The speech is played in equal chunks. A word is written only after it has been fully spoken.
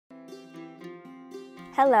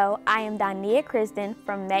Hello, I am Dania Krisden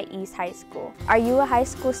from Met East High School. Are you a high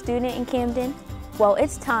school student in Camden? Well,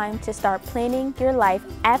 it's time to start planning your life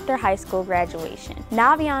after high school graduation.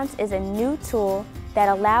 Naviance is a new tool that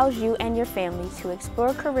allows you and your family to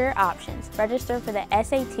explore career options, register for the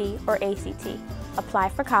SAT or ACT, apply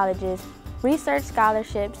for colleges, research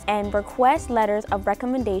scholarships, and request letters of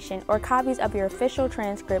recommendation or copies of your official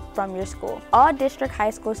transcript from your school. All district high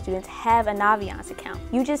school students have a Naviance account.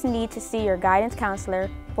 You just need to see your guidance counselor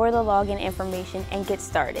for the login information and get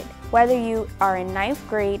started. Whether you are in 9th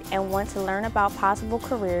grade and want to learn about possible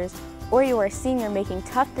careers, or you are a senior making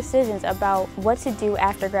tough decisions about what to do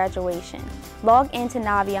after graduation, log into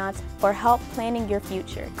Naviance for help planning your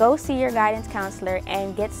future. Go see your guidance counselor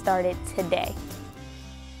and get started today.